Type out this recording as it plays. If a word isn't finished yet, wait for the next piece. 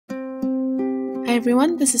Hi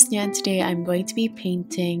everyone, this is Nia and today I'm going to be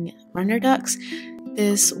painting runner ducks.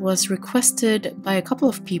 This was requested by a couple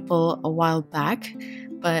of people a while back,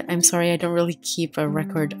 but I'm sorry I don't really keep a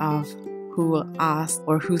record of who asked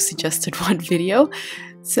or who suggested what video.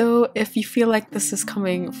 So if you feel like this is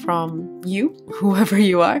coming from you, whoever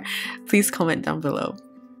you are, please comment down below.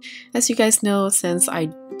 As you guys know, since I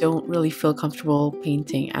don't really feel comfortable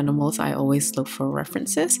painting animals, I always look for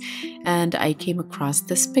references, and I came across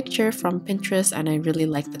this picture from Pinterest and I really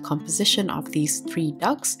like the composition of these three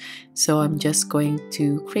ducks, so I'm just going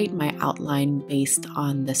to create my outline based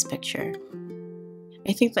on this picture.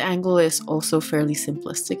 I think the angle is also fairly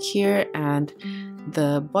simplistic here, and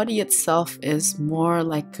the body itself is more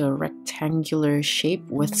like a rectangular shape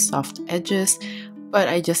with soft edges, but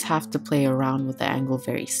I just have to play around with the angle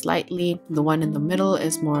very slightly. The one in the middle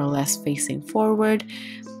is more or less facing forward,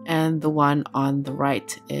 and the one on the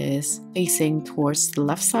right is facing towards the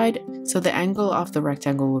left side, so the angle of the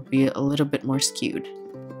rectangle would be a little bit more skewed.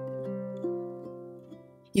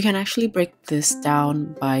 You can actually break this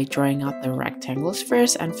down by drawing out the rectangles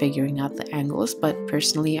first and figuring out the angles, but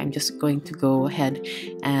personally I'm just going to go ahead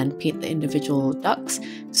and paint the individual ducks.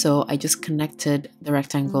 So I just connected the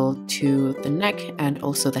rectangle to the neck and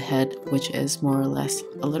also the head, which is more or less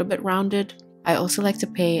a little bit rounded. I also like to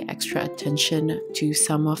pay extra attention to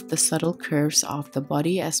some of the subtle curves of the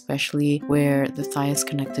body, especially where the thigh is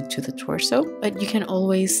connected to the torso, but you can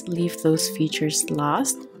always leave those features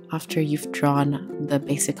last after you've drawn the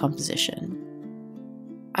basic composition.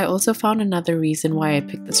 I also found another reason why I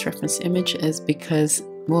picked this reference image is because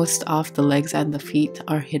most of the legs and the feet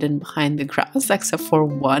are hidden behind the grass except for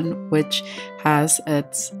one, which has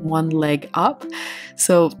its one leg up.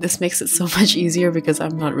 So this makes it so much easier because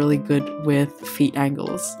I'm not really good with feet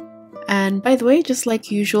angles. And by the way, just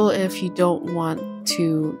like usual, if you don't want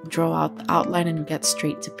to draw out the outline and get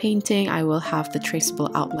straight to painting, I will have the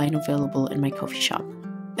traceable outline available in my coffee shop.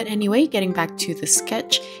 But anyway, getting back to the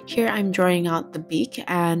sketch, here I'm drawing out the beak,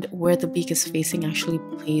 and where the beak is facing actually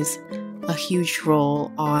plays a huge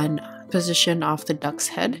role on position of the duck's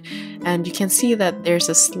head, and you can see that there's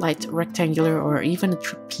a slight rectangular or even a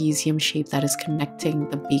trapezium shape that is connecting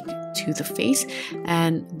the beak to the face,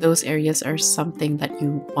 and those areas are something that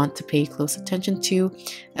you want to pay close attention to,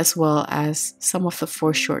 as well as some of the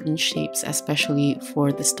foreshortened shapes, especially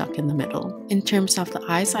for the duck in the middle. In terms of the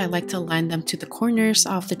eyes, I like to align them to the corners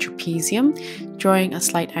of the trapezium, drawing a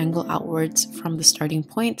slight angle outwards from the starting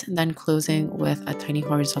point and then closing with a tiny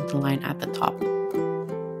horizontal line at the top.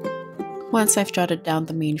 Once I've jotted down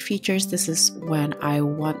the main features, this is when I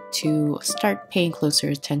want to start paying closer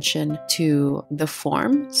attention to the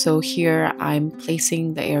form. So here I'm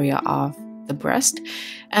placing the area of the breast,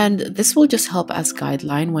 and this will just help as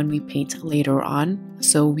guideline when we paint later on,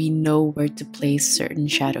 so we know where to place certain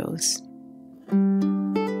shadows.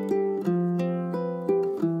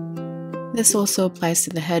 This also applies to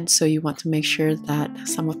the head, so you want to make sure that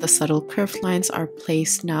some of the subtle curved lines are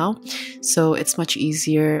placed now, so it's much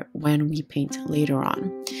easier when we paint later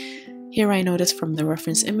on. Here I noticed from the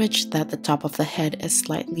reference image that the top of the head is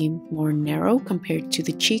slightly more narrow compared to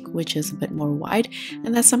the cheek, which is a bit more wide,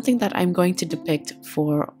 and that's something that I'm going to depict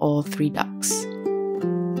for all three ducks.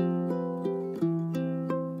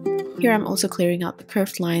 Here I'm also clearing out the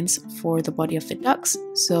curved lines for the body of the ducks,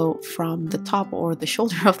 so from the top or the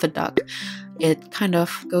shoulder of the duck, it kind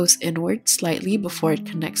of goes inward slightly before it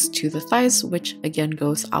connects to the thighs, which again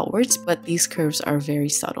goes outwards, but these curves are very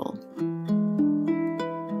subtle.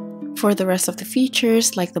 For the rest of the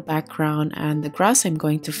features, like the background and the grass, I'm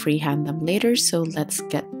going to freehand them later, so let's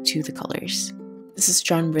get to the colors. This is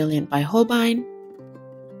Drawn Brilliant by Holbein,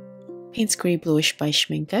 Paints Grey Bluish by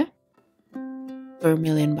Schmincke,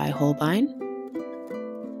 Vermilion by Holbein,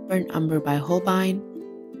 Burnt Umber by Holbein,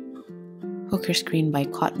 Hooker's Green by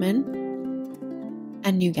Cotman,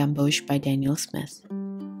 and New Gamboge by Daniel Smith.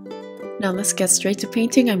 Now let's get straight to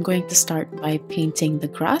painting. I'm going to start by painting the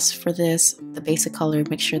grass. For this, the basic color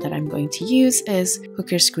mixture that I'm going to use is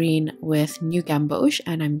Hooker's Green with New Gamboge,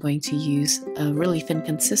 and I'm going to use a really thin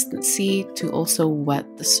consistency to also wet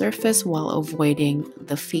the surface while avoiding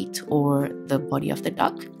the feet or the body of the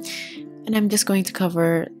duck. And I'm just going to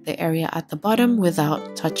cover the area at the bottom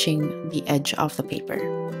without touching the edge of the paper.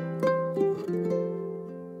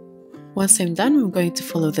 Once I'm done, I'm going to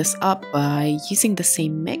follow this up by using the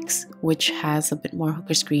same mix, which has a bit more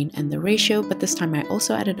Hooker's Green in the ratio, but this time I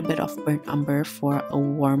also added a bit of Burnt Umber for a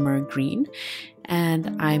warmer green.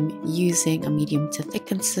 And I'm using a medium to thick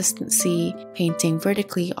consistency, painting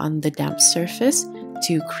vertically on the damp surface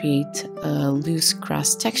to create a loose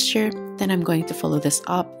grass texture Then I'm going to follow this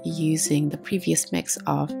up using the previous mix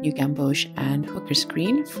of New Gamboge and Hooker's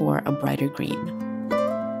Green for a brighter green.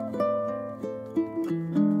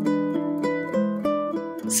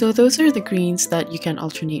 So those are the greens that you can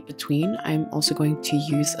alternate between. I'm also going to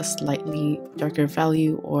use a slightly darker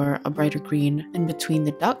value or a brighter green in between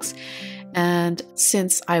the ducks. And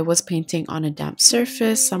since I was painting on a damp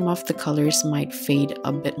surface, some of the colors might fade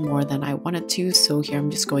a bit more than I wanted to. So here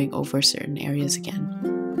I'm just going over certain areas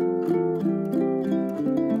again.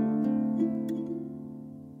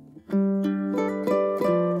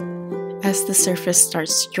 As the surface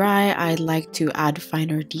starts to dry, I like to add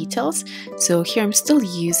finer details. So here I'm still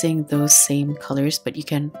using those same colors, but you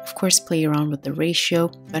can of course play around with the ratio,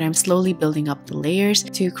 but I'm slowly building up the layers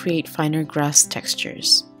to create finer grass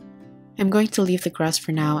textures. I'm going to leave the grass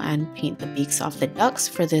for now and paint the beaks of the ducks.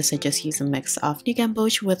 For this, I just use a mix of New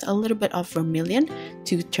Gamboge with a little bit of vermilion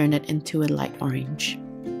to turn it into a light orange.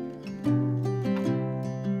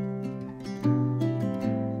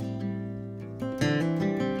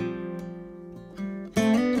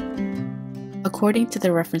 According to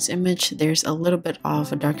the reference image, there's a little bit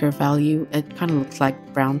of a darker value. It kind of looks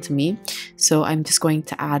like brown to me. So I'm just going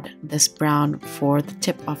to add this brown for the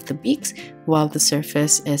tip of the beaks while the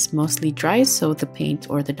surface is mostly dry so the paint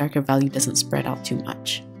or the darker value doesn't spread out too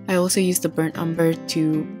much. I also used the burnt umber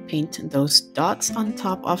to paint those dots on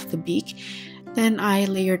top of the beak. Then I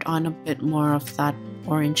layered on a bit more of that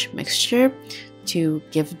orange mixture to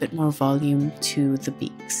give a bit more volume to the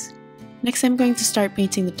beaks. Next, I'm going to start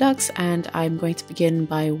painting the ducks, and I'm going to begin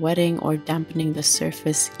by wetting or dampening the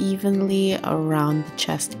surface evenly around the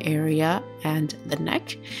chest area and the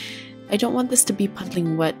neck. I don't want this to be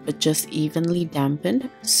puddling wet, but just evenly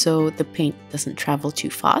dampened so the paint doesn't travel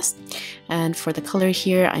too fast. And for the color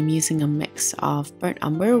here, I'm using a mix of burnt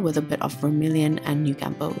umber with a bit of vermilion and New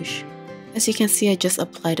Gamboge. As you can see, I just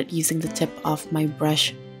applied it using the tip of my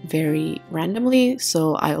brush very randomly,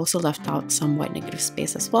 so I also left out some white negative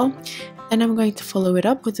space as well. And I'm going to follow it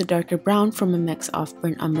up with a darker brown from a mix of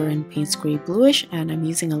burnt umber and Payne's Grey Bluish, and I'm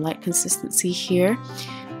using a light consistency here.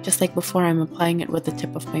 Just like before, I'm applying it with the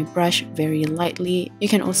tip of my brush very lightly. You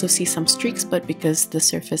can also see some streaks, but because the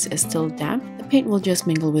surface is still damp, the paint will just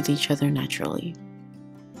mingle with each other naturally.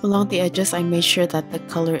 Along the edges, I made sure that the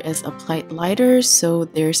color is applied lighter so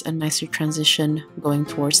there's a nicer transition going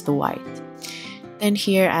towards the white. Then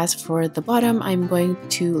here, as for the bottom, I'm going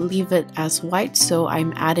to leave it as white, so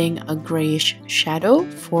I'm adding a grayish shadow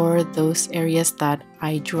for those areas that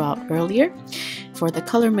I drew out earlier. For the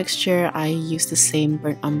color mixture, I used the same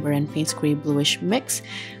burnt umber and Payne's Grey Bluish mix,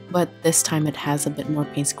 but this time it has a bit more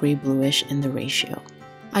Payne's Grey Bluish in the ratio.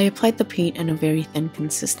 I applied the paint in a very thin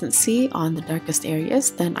consistency on the darkest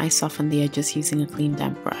areas, then I softened the edges using a clean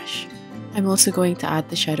damp brush. I'm also going to add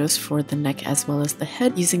the shadows for the neck as well as the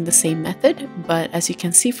head using the same method, but as you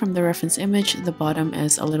can see from the reference image, the bottom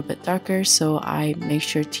is a little bit darker, so I make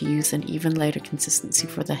sure to use an even lighter consistency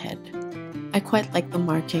for the head. I quite like the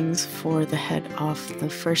markings for the head of the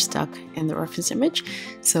first duck in the reference image,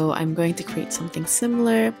 so I'm going to create something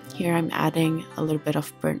similar. Here I'm adding a little bit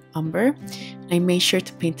of burnt umber. I made sure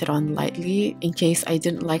to paint it on lightly in case I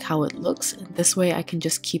didn't like how it looks. This way I can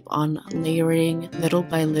just keep on layering little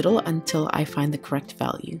by little until I find the correct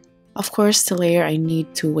value. Of course, to layer, I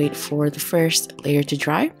need to wait for the first layer to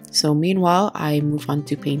dry. So meanwhile, I move on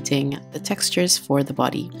to painting the textures for the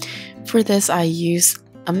body. For this, I use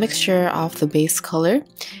a mixture of the base color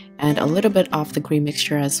and a little bit of the gray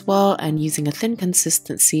mixture as well, and using a thin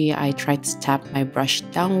consistency, I try to tap my brush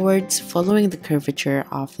downwards following the curvature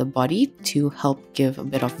of the body to help give a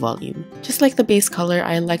bit of volume. Just like the base color,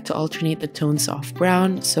 I like to alternate the tones of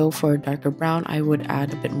brown, so for darker brown I would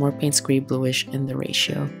add a bit more Payne's Grey Bluish in the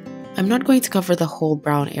ratio. I'm not going to cover the whole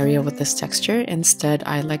brown area with this texture. Instead,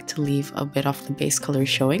 I like to leave a bit of the base color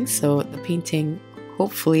showing so the painting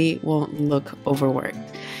hopefully won't look overworked.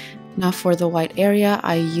 Now for the white area,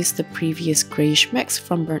 I used the previous grayish mix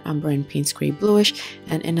from burnt umber and Payne's Grey Bluish,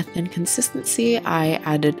 and in a thin consistency, I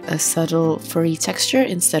added a subtle furry texture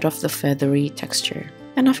instead of the feathery texture.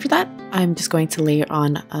 And after that, I'm just going to layer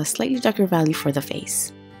on a slightly darker value for the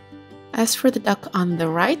face. As for the duck on the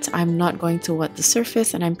right, I'm not going to wet the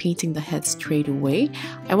surface and I'm painting the head straight away.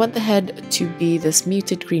 I want the head to be this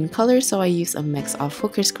muted green color, so I use a mix of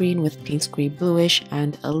Hooker's Green with Payne's Grey Bluish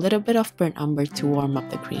and a little bit of burnt umber to warm up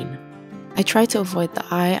the green. I try to avoid the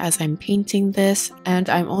eye as I'm painting this, and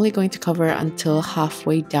I'm only going to cover until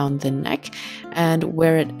halfway down the neck, and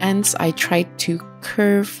where it ends, I try to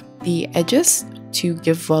curve the edges to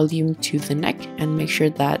give volume to the neck and make sure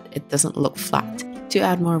that it doesn't look flat. To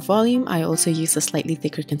add more volume, I also use a slightly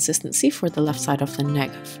thicker consistency for the left side of the neck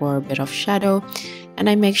for a bit of shadow. And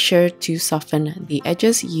I make sure to soften the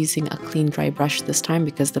edges using a clean dry brush this time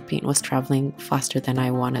because the paint was traveling faster than I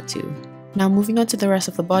wanted to. Now moving on to the rest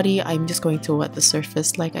of the body, I'm just going to wet the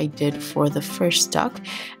surface like I did for the first duck.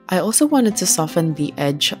 I also wanted to soften the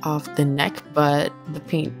edge of the neck, but the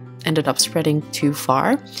paint ended up spreading too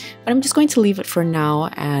far. But I'm just going to leave it for now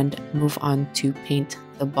and move on to paint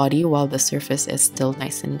the body while the surface is still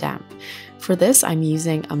nice and damp. For this, I'm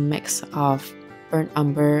using a mix of burnt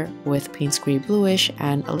umber with Payne's Gray Bluish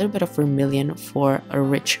and a little bit of vermilion for a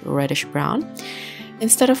rich reddish brown.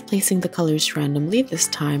 Instead of placing the colors randomly, this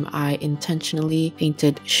time I intentionally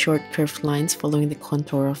painted short curved lines following the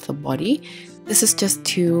contour of the body. This is just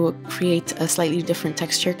to create a slightly different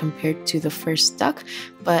texture compared to the first duck,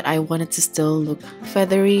 but I wanted to still look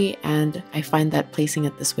feathery, and I find that placing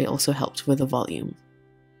it this way also helped with the volume.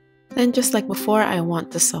 Then just like before, I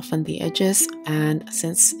want to soften the edges, and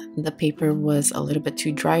since the paper was a little bit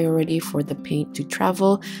too dry already for the paint to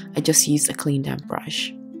travel, I just used a clean damp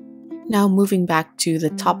brush. Now moving back to the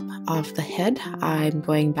top of the head, I'm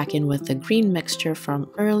going back in with the green mixture from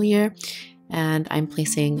earlier, and I'm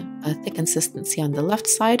placing a thick consistency on the left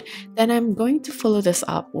side. Then I'm going to follow this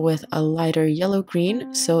up with a lighter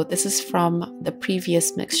yellow-green. So this is from the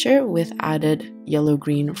previous mixture with added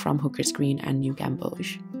yellow-green from Hooker's Green and New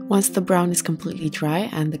Gamboge. Once the brown is completely dry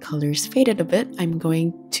and the colors faded a bit, I'm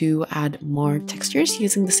going to add more textures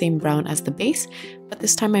using the same brown as the base, but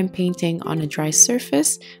this time I'm painting on a dry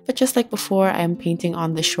surface. But just like before, I'm painting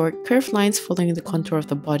on the short curved lines following the contour of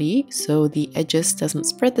the body, so the edges doesn't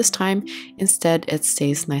spread this time. Instead, it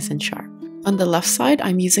stays nice and sharp. On the left side,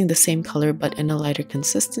 I'm using the same color but in a lighter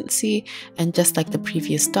consistency, and just like the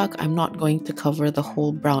previous duck, I'm not going to cover the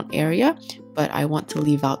whole brown area, but I want to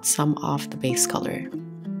leave out some of the base color.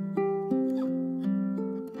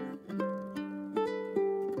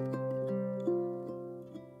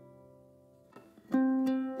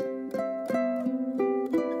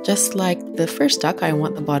 Just like the first duck, I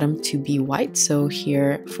want the bottom to be white, so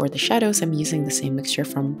here for the shadows, I'm using the same mixture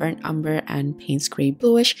from Burnt Umber and Payne's Gray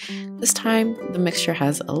Bluish. This time, the mixture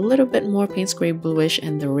has a little bit more Payne's Gray Bluish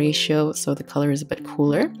in the ratio, so the color is a bit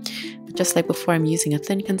cooler. But just like before, I'm using a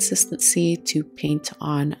thin consistency to paint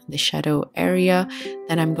on the shadow area.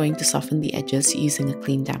 Then I'm going to soften the edges using a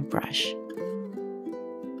clean damp brush.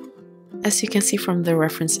 As you can see from the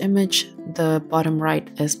reference image, the bottom right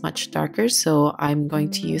is much darker, so I'm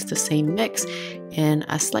going to use the same mix in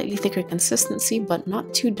a slightly thicker consistency but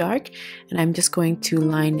not too dark, and I'm just going to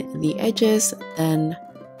line the edges, then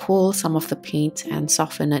pull some of the paint and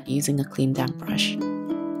soften it using a clean damp brush.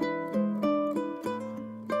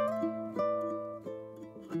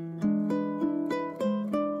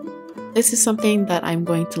 This is something that I'm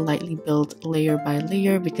going to lightly build layer by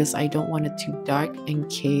layer because I don't want it too dark in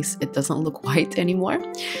case it doesn't look white anymore.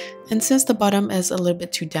 And since the bottom is a little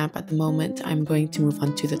bit too damp at the moment, I'm going to move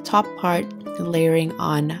on to the top part, layering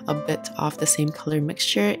on a bit of the same color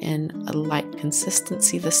mixture in a light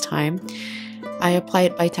consistency this time. I apply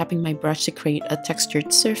it by tapping my brush to create a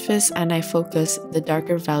textured surface, and I focus the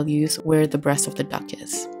darker values where the breast of the duck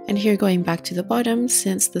is. And here going back to the bottom,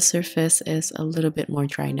 since the surface is a little bit more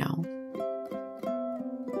dry now.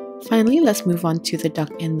 Finally, let's move on to the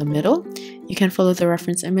duck in the middle. You can follow the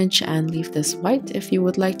reference image and leave this white if you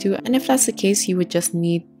would like to, and if that's the case, you would just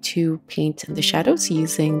need to paint the shadows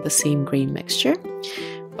using the same gray mixture.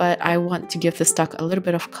 But I want to give this duck a little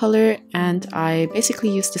bit of color, and I basically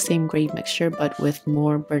use the same gray mixture but with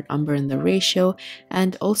more burnt umber in the ratio,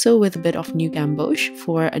 and also with a bit of New Gamboge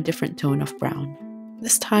for a different tone of brown.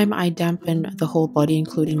 This time I dampen the whole body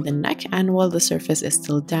including the neck, and while the surface is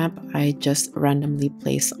still damp, I just randomly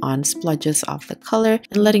place on splodges of the color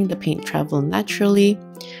and letting the paint travel naturally.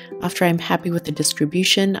 After I'm happy with the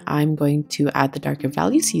distribution, I'm going to add the darker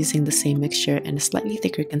values using the same mixture in a slightly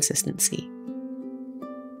thicker consistency.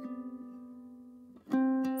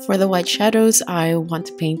 For the white shadows, I want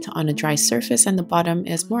to paint on a dry surface, and the bottom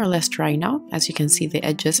is more or less dry now. As you can see, the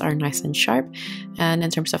edges are nice and sharp. And in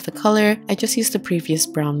terms of the color, I just used the previous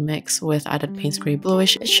brown mix with added Payne's Gray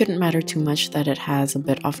Bluish. It shouldn't matter too much that it has a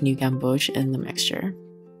bit of New Gamboge in the mixture.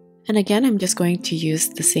 And again, I'm just going to use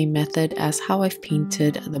the same method as how I've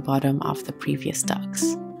painted the bottom of the previous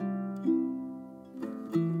ducks.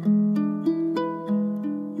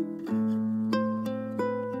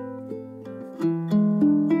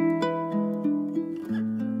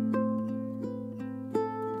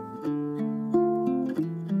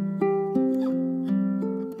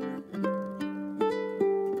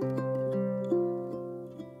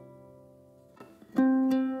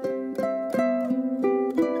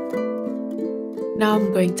 Now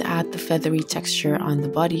I'm going to add the feathery texture on the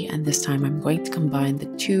body, and this time I'm going to combine the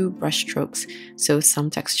two brush strokes. So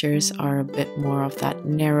some textures are a bit more of that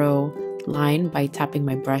narrow line by tapping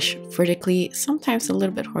my brush vertically, sometimes a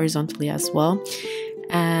little bit horizontally as well.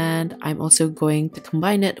 And I'm also going to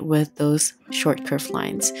combine it with those short curved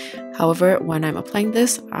lines. However, when I'm applying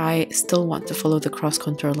this, I still want to follow the cross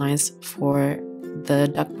contour lines for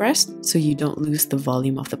the duck breast so you don't lose the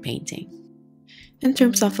volume of the painting. In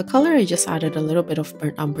terms of the color, I just added a little bit of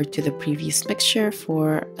burnt umber to the previous mixture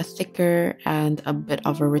for a thicker and a bit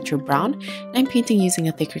of a richer brown. And I'm painting using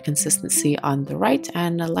a thicker consistency on the right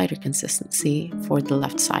and a lighter consistency for the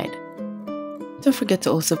left side. Don't forget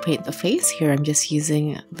to also paint the face. Here I'm just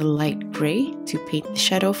using the light gray to paint the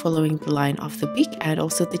shadow following the line of the beak and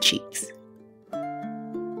also the cheeks.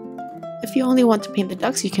 If you only want to paint the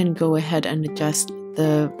ducks, you can go ahead and adjust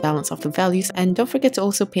the balance of the values, and don't forget to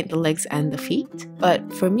also paint the legs and the feet.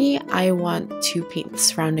 But for me, I want to paint the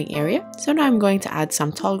surrounding area, so now I'm going to add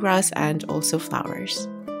some tall grass and also flowers.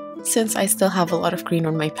 Since I still have a lot of green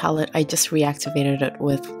on my palette, I just reactivated it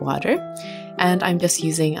with water, and I'm just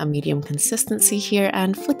using a medium consistency here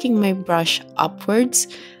and flicking my brush upwards.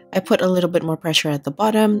 I put a little bit more pressure at the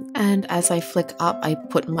bottom, and as I flick up, I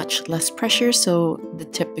put much less pressure so the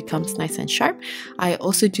tip becomes nice and sharp. I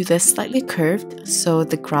also do this slightly curved so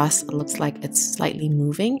the grass looks like it's slightly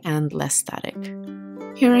moving and less static.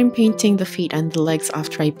 Here I'm painting the feet and the legs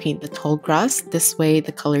after I paint the tall grass. This way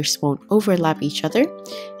the colors won't overlap each other.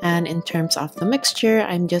 And in terms of the mixture,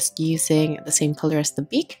 I'm just using the same color as the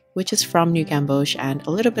beak, which is from New Gamboge, and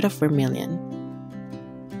a little bit of Vermilion.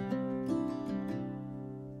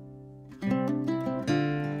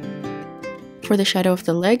 For the shadow of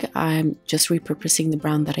the leg, I'm just repurposing the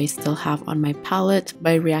brown that I still have on my palette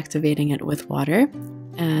by reactivating it with water.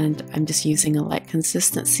 And I'm just using a light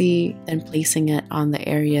consistency and placing it on the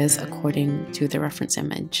areas according to the reference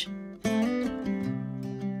image.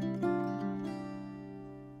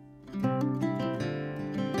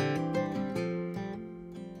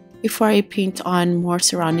 Before I paint on more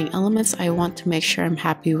surrounding elements, I want to make sure I'm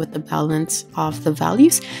happy with the balance of the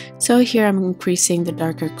values. So here I'm increasing the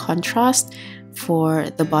darker contrast for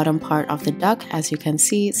the bottom part of the duck, as you can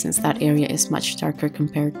see, since that area is much darker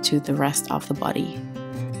compared to the rest of the body.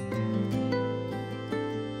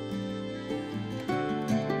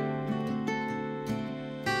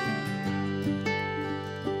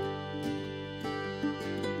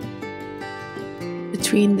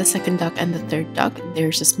 Between the second duck and the third duck,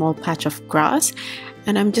 there's a small patch of grass,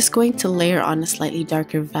 and I'm just going to layer on a slightly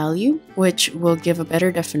darker value, which will give a better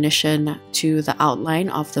definition to the outline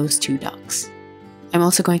of those two ducks. I'm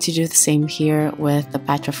also going to do the same here with the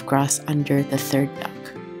patch of grass under the third duck.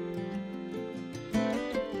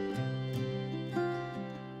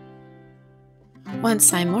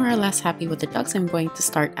 Once I'm more or less happy with the ducks, I'm going to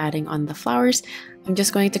start adding on the flowers. I'm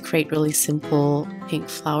just going to create really simple pink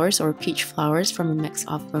flowers or peach flowers from a mix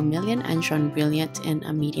of Vermilion and Jaune Brilliant in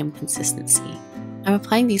a medium consistency. I'm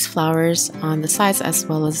applying these flowers on the sides as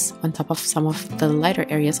well as on top of some of the lighter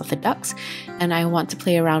areas of the ducks, and I want to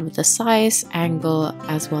play around with the size, angle,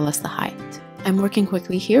 as well as the height. I'm working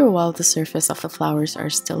quickly here while the surface of the flowers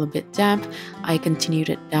are still a bit damp. I continued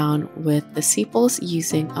it down with the sepals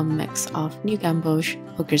using a mix of New Gamboge,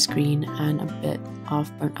 Hooker's Green, and a bit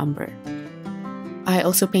of burnt umber. I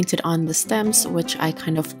also painted on the stems, which I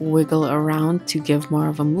kind of wiggle around to give more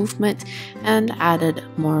of a movement, and added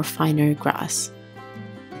more finer grass.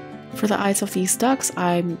 For the eyes of these ducks,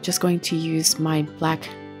 I'm just going to use my black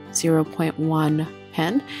 0.1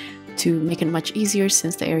 pen to make it much easier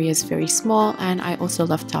since the area is very small, and I also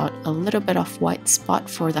left out a little bit of white spot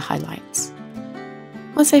for the highlights.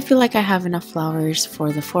 Once I feel like I have enough flowers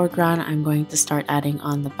for the foreground, I'm going to start adding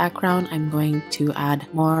on the background. I'm going to add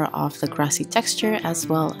more of the grassy texture as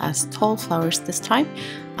well as tall flowers this time.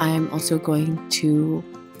 I'm also going to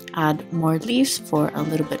add more leaves for a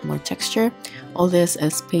little bit more texture. All this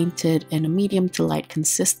is painted in a medium to light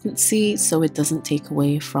consistency so it doesn't take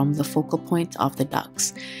away from the focal point of the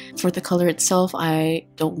ducks. For the color itself, I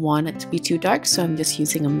don't want it to be too dark, so I'm just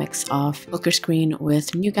using a mix of Hooker's Green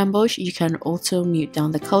with New Gamboge. You can also mute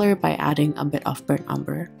down the color by adding a bit of burnt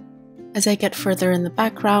umber. As I get further in the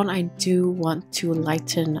background, I do want to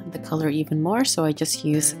lighten the color even more, so I just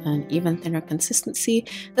use an even thinner consistency.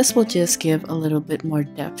 This will just give a little bit more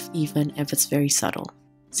depth even if it's very subtle.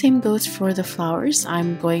 Same goes for the flowers.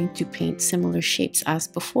 I'm going to paint similar shapes as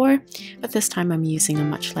before, but this time I'm using a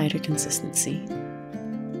much lighter consistency.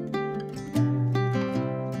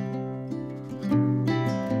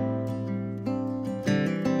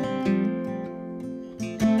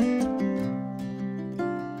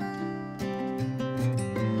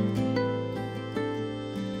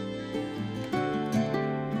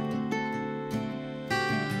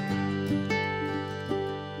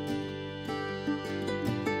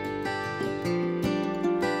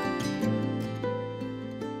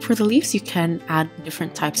 for the leaves, you can add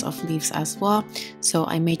different types of leaves as well. So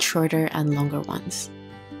I made shorter and longer ones.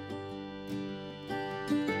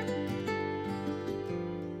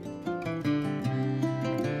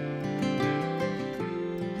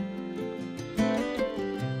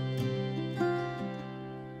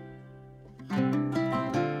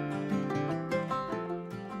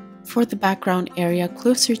 For the background area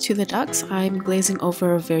closer to the ducks, I'm glazing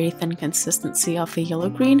over a very thin consistency of the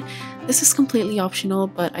yellow-green. This is completely optional,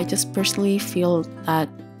 but I just personally feel that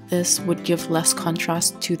this would give less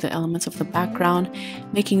contrast to the elements of the background,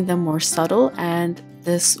 making them more subtle, and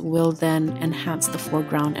this will then enhance the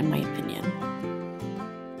foreground in my opinion.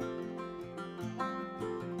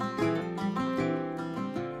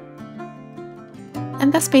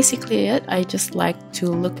 And that's basically it. I just like to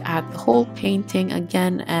look at the whole painting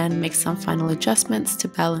again and make some final adjustments to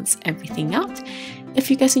balance everything out. If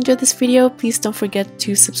you guys enjoyed this video, please don't forget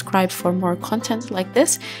to subscribe for more content like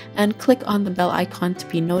this and click on the bell icon to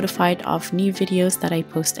be notified of new videos that I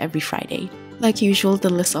post every Friday. Like usual, the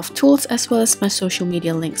list of tools as well as my social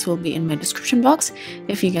media links will be in my description box.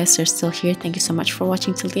 If you guys are still here, thank you so much for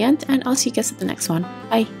watching till the end, and I'll see you guys at the next one.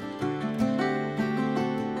 Bye!